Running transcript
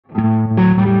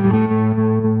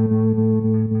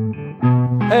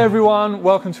Hey everyone,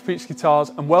 welcome to Peach Guitars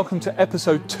and welcome to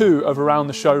episode 2 of Around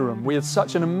the Showroom. We had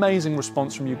such an amazing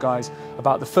response from you guys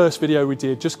about the first video we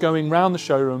did, just going around the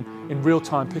showroom in real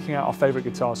time, picking out our favourite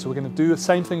guitars. So we're going to do the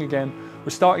same thing again. We're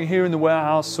starting here in the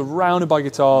warehouse, surrounded by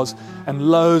guitars and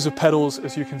loads of pedals,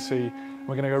 as you can see.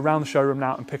 We're going to go around the showroom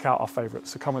now and pick out our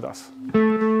favourites, so come with us.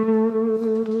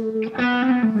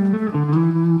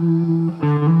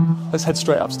 Let's head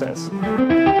straight upstairs.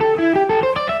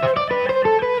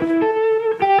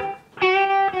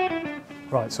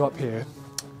 Right, so up here,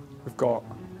 we've got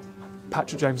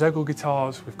Patrick James Eggle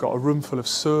guitars, we've got a room full of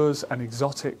Suhrs and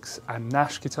exotics and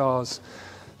Nash guitars,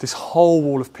 this whole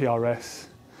wall of PRS.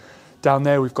 Down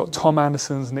there we've got Tom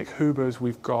Anderson's, Nick Huber's,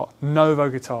 we've got Novo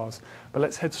guitars. But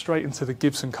let's head straight into the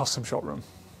Gibson custom shop room.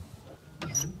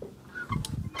 This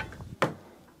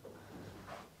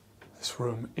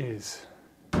room is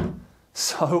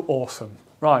so awesome.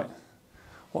 Right,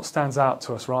 what stands out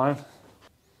to us, Ryan?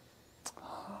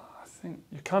 I think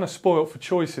you're kind of spoilt for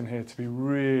choice in here, to be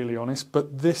really honest,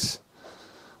 but this,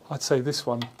 I'd say this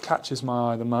one catches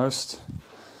my eye the most.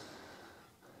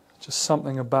 Just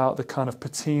something about the kind of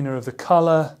patina of the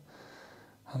colour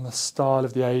and the style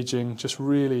of the aging just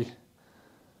really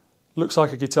looks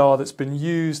like a guitar that's been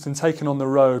used and taken on the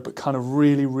road, but kind of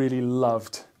really, really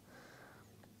loved.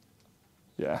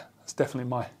 Yeah, that's definitely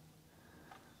my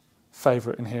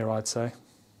favourite in here, I'd say.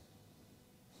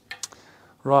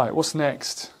 Right, what's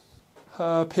next?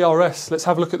 PRS. Let's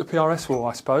have a look at the PRS wall,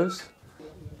 I suppose.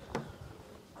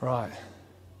 Right,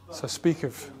 so speak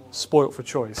of spoilt for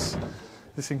choice,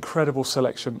 this incredible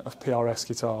selection of PRS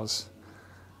guitars.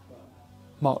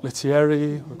 Mark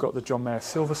Littieri, we've got the John Mayer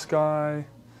Silver Sky.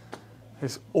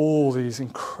 There's all these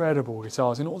incredible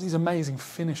guitars and all these amazing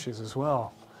finishes as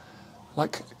well.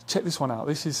 Like, check this one out.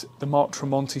 This is the Mark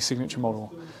Tremonti signature model.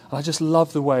 And I just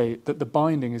love the way that the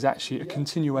binding is actually a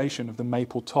continuation of the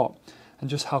maple top and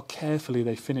just how carefully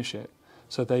they finish it.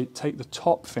 So they take the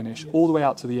top finish all the way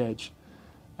out to the edge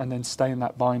and then stay in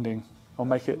that binding, or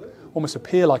make it almost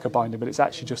appear like a binding, but it's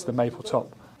actually just the maple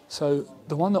top. So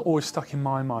the one that always stuck in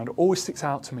my mind, always sticks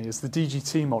out to me, is the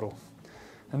DGT model.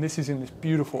 And this is in this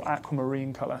beautiful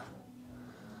aquamarine colour.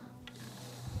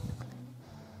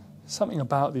 Something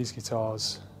about these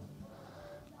guitars.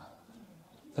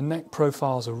 The neck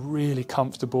profiles are really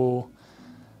comfortable,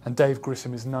 and Dave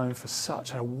Grissom is known for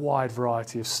such a wide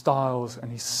variety of styles,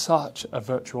 and he's such a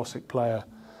virtuosic player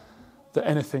that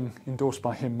anything endorsed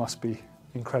by him must be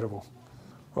incredible.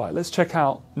 Right, let's check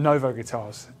out Novo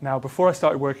guitars. Now, before I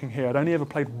started working here, I'd only ever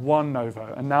played one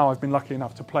Novo, and now I've been lucky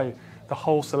enough to play the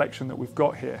whole selection that we've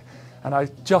got here. And I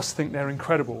just think they're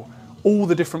incredible. All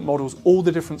the different models, all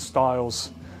the different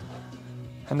styles.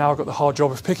 And now I've got the hard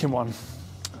job of picking one.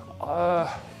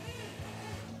 I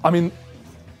mean,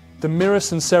 the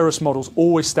Mirus and Ceres models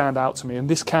always stand out to me, and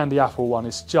this Candy Apple one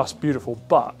is just beautiful,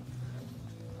 but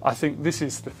I think this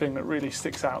is the thing that really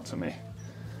sticks out to me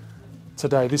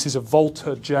today. This is a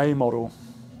Volta J model,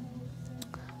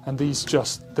 and these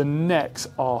just, the necks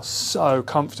are so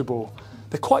comfortable.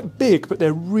 They're quite big, but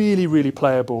they're really, really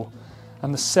playable,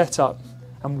 and the setup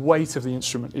and weight of the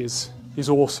instrument is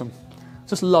awesome.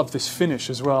 Just love this finish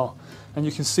as well, and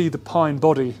you can see the pine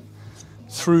body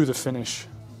through the finish.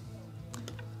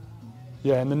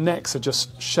 Yeah, and the necks are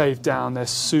just shaved down. They're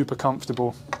super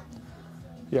comfortable.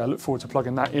 Yeah, I look forward to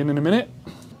plugging that in a minute.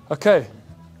 Okay,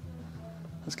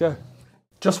 let's go.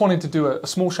 Just wanted to do a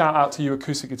small shout out to you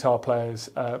acoustic guitar players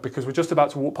because we're just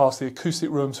about to walk past the acoustic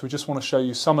room, so we just want to show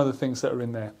you some of the things that are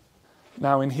in there.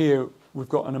 Now in here, we've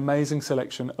got an amazing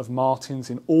selection of Martins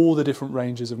in all the different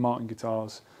ranges of Martin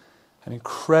guitars. An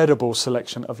incredible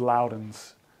selection of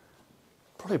Loudons.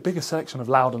 Probably a bigger selection of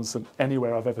Loudons than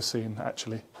anywhere I've ever seen,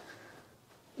 actually.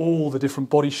 All the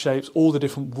different body shapes, all the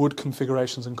different wood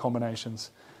configurations and combinations.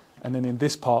 And then in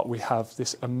this part, we have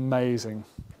this amazing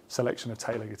selection of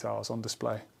Taylor guitars on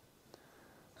display.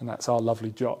 And that's our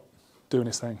lovely Jot doing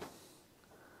his thing.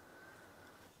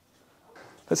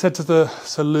 Let's head to the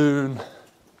Saloon.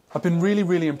 I've been really,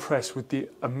 really impressed with the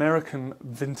American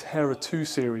Vintera 2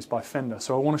 series by Fender,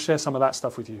 so I want to share some of that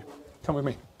stuff with you. Come with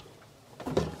me.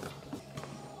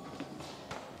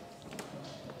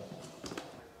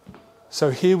 So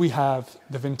here we have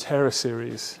the Vintera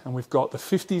series, and we've got the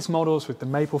 50s models with the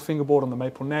maple fingerboard on the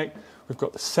maple neck. We've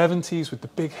got the 70s with the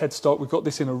big headstock. We've got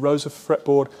this in a Rosa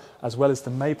fretboard as well as the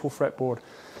maple fretboard.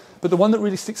 But the one that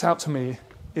really sticks out to me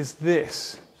is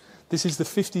this. This is the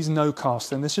 50s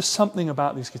Nocaster, and there's just something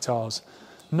about these guitars.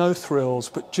 No thrills,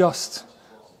 but just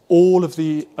all of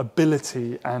the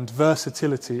ability and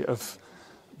versatility of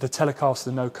the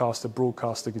Telecaster, Nocaster,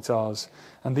 Broadcaster guitars.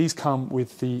 And these come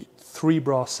with the 3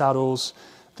 brass saddles,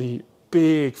 the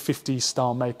big 50s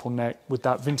style maple neck with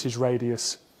that vintage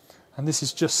radius. And this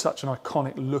is just such an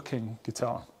iconic looking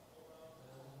guitar.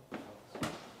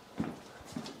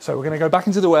 So we're going to go back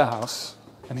into the warehouse,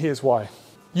 and here's why.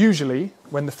 Usually,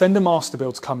 when the Fender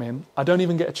Masterbuilts come in, I don't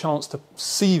even get a chance to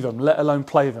see them, let alone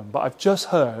play them. But I've just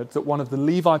heard that one of the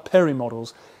Levi Perry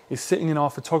models is sitting in our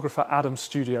photographer Adam's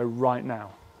studio right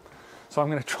now. So I'm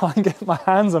going to try and get my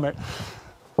hands on it.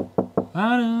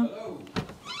 Adam. Hello.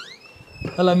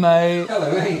 Hello, mate.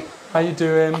 Hello, mate. How you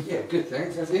doing? Yeah, good,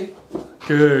 thanks. How's you?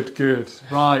 Good, good.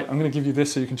 Right, I'm going to give you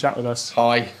this so you can chat with us.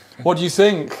 Hi. What do you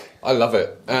think? I love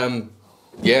it.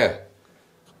 Yeah.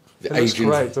 It looks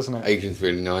great, doesn't it? Aging's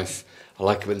really nice. I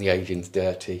like it when the aging's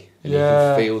dirty. And Yeah.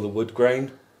 you can feel the wood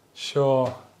grain.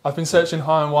 Sure. I've been searching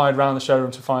high and wide around the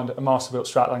showroom to find a Masterbuilt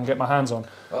Strat that I can get my hands on.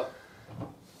 Well,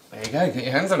 there you go. Get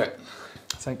your hands on it.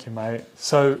 Thank you, mate.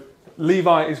 So,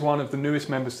 Levi is one of the newest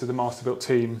members to the Masterbuilt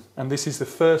team, and this is the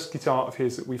first guitar of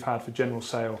his that we've had for general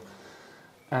sale.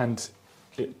 And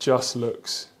it just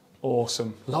looks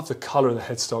awesome. Love the colour of the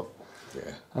headstock.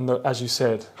 Yeah. And as you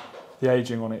said, the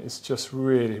aging on it is just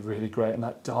really, really great. And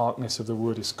that darkness of the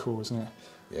wood is cool, isn't it?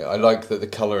 Yeah, I like that the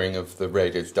colouring of the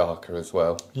red is darker as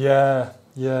well. Yeah.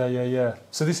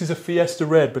 So this is a Fiesta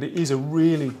red, but it is a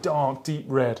really dark, deep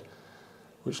red,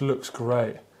 which looks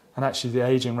great. And actually the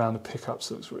aging around the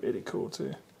pickups looks really cool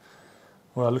too.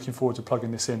 Well, looking forward to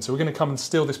plugging this in. So we're going to come and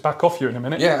steal this back off you in a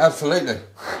minute. Yeah, absolutely.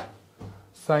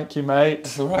 Thank you, mate.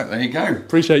 That's all right, there you go.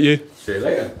 Appreciate you. See you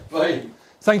later. Bye.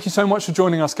 Thank you so much for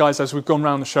joining us, guys, as we've gone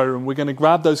around the showroom. We're going to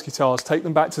grab those guitars, take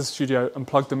them back to the studio and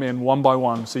plug them in one by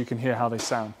one so you can hear how they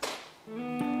sound.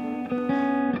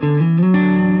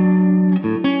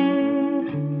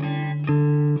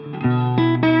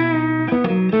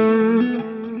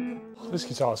 This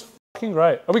guitar's fucking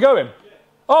great. Are we going?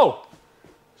 Oh,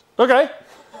 okay.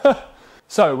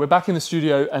 So we're back in the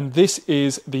studio, and this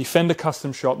is the Fender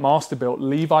Custom Shop Masterbuilt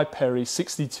Levi Perry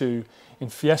 62 in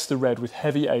Fiesta Red with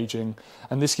heavy aging.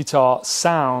 And this guitar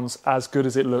sounds as good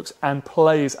as it looks and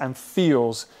plays and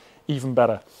feels even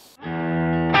better.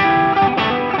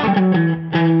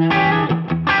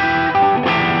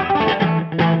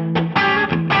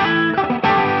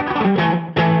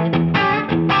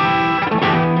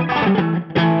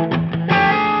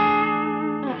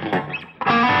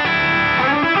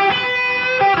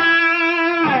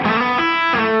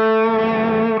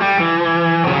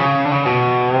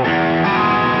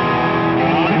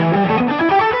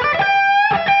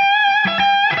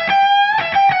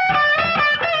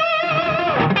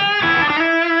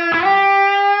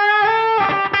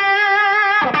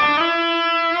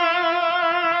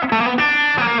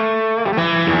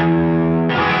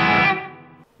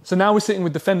 So now we're sitting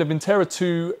with the Fender Vintera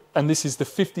 2, and this is the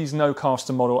 50s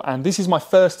Nocaster model, and this is my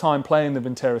first time playing the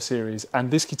Vintera series, and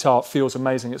this guitar feels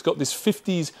amazing. It's got this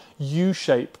 50s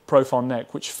U-shape profile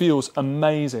neck, which feels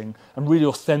amazing and really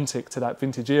authentic to that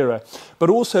vintage era. But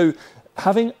also,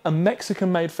 having a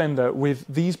Mexican-made Fender with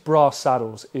these brass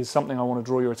saddles is something I want to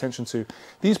draw your attention to.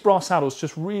 These brass saddles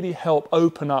just really help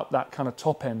open up that kind of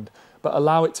top end, but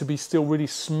allow it to be still really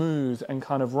smooth and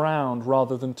kind of round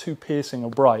rather than too piercing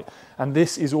or bright. And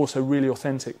this is also really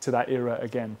authentic to that era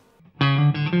again.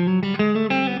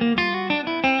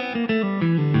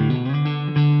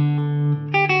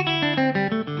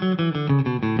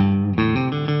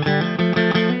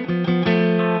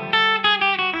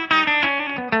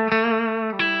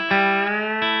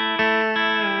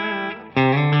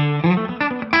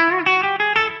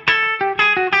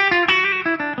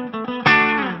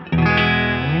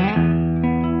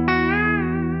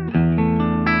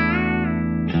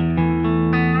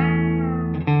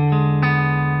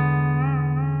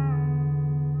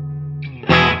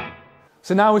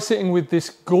 So now we're sitting with this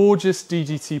gorgeous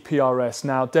DGT PRS.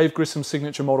 Now, Dave Grissom's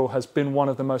signature model has been one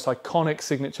of the most iconic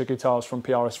signature guitars from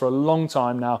PRS for a long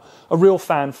time now, a real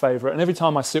fan favorite. And every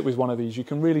time I sit with one of these, you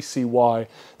can really see why.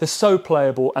 They're so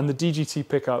playable, and the DGT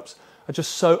pickups are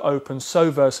just so open,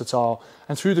 so versatile.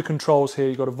 And through the controls here,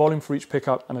 you've got a volume for each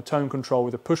pickup and a tone control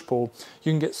with a push-pull.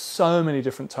 You can get so many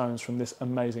different tones from this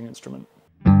amazing instrument.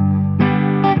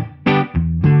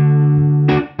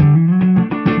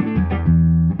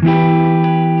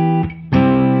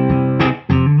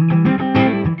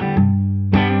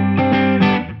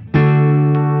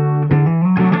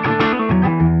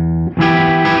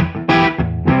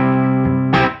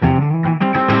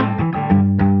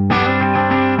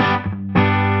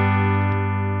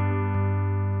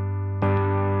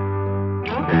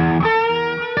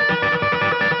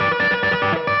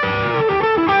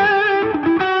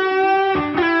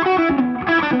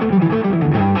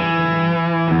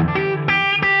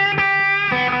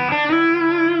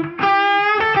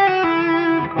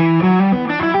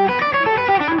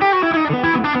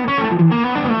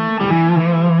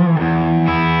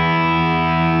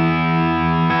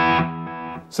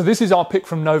 So this is our pick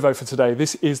from Novo for today.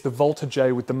 This is the Volta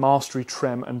J with the Mastery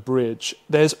Trem and Bridge.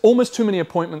 There's almost too many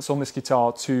appointments on this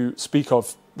guitar to speak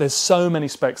of. There's so many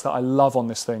specs that I love on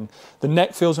this thing. The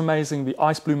neck feels amazing. The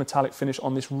ice blue metallic finish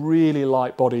on this really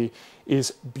light body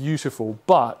is beautiful.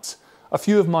 But a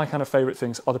few of my kind of favorite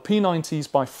things are the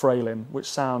P90s by Fralin, which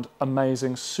sound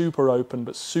amazing, super open,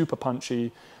 but super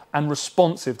punchy and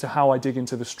responsive to how I dig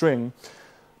into the string.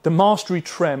 The Mastery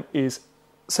Trem is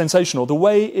sensational. The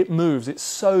way it moves, it's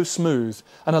so smooth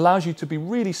and allows you to be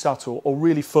really subtle or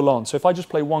really full on. So if I just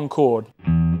play one chord,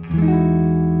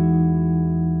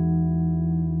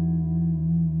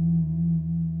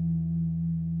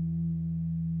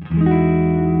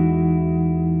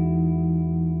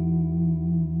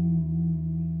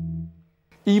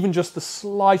 even just the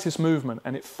slightest movement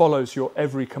and it follows your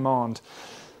every command.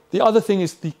 The other thing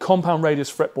is the compound radius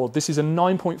fretboard. This is a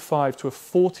 9.5 to a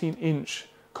 14-inch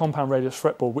compound radius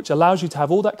fretboard, which allows you to have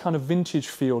all that kind of vintage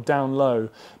feel down low,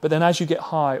 but then as you get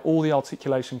high, all the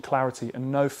articulation, clarity,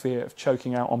 and no fear of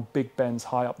choking out on big bends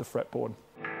high up the fretboard.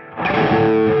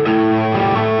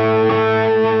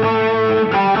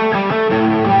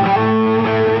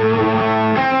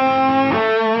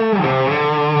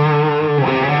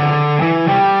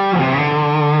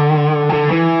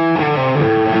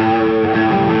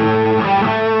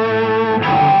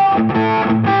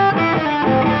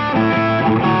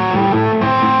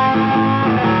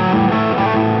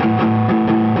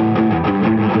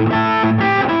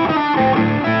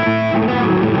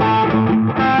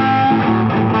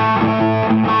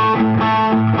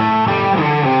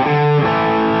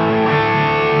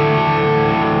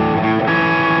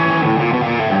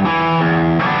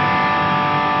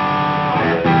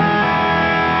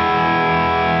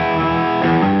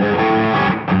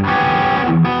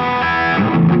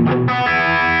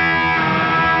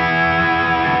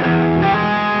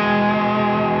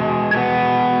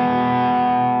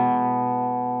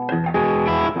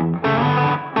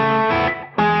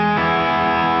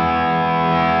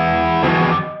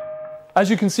 As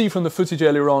you can see from the footage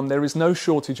earlier on, there is no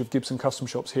shortage of Gibson custom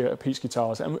shops here at Peach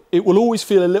Guitars, and it will always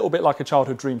feel a little bit like a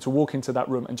childhood dream to walk into that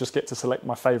room and just get to select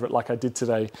my favourite like I did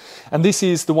today. And this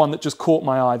is the one that just caught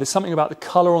my eye. There's something about the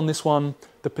colour on this one,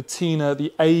 the patina,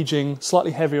 the aging,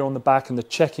 slightly heavier on the back and the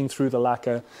checking through the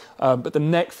lacquer, but the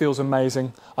neck feels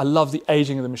amazing. I love the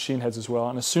aging of the machine heads as well,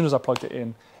 and as soon as I plugged it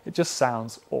in, it just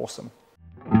sounds awesome.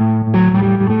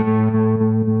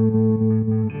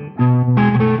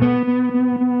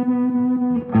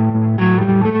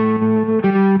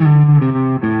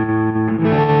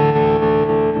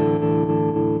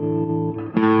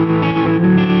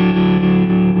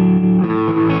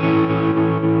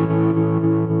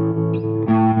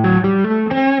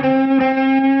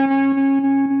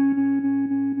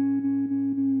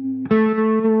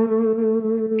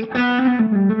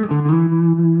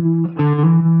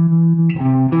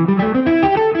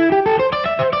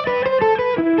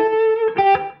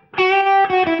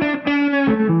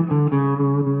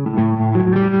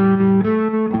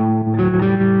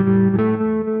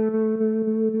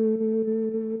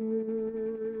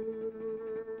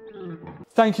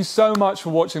 Thank you so much for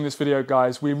watching this video,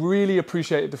 guys. We really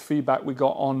appreciated the feedback we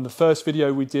got on the first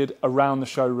video we did around the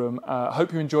showroom. I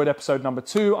hope you enjoyed episode number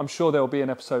 2. I'm sure there will be an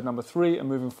episode number 3 and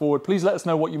moving forward. Please let us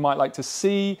know what you might like to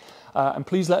see, and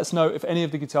please let us know if any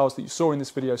of the guitars that you saw in this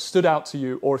video stood out to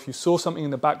you, or if you saw something in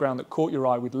the background that caught your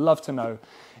eye. We'd love to know.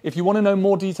 If you want to know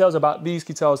more details about these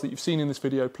guitars that you've seen in this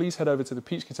video, please head over to the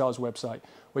Peach Guitars website,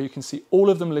 where you can see all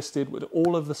of them listed with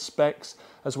all of the specs,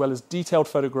 as well as detailed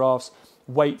photographs,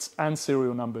 weights and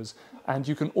serial numbers. And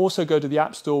you can also go to the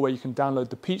App Store, where you can download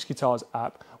the Peach Guitars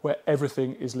app, where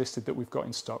everything is listed that we've got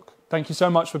in stock. Thank you so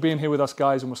much for being here with us,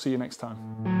 guys, and we'll see you next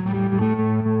time.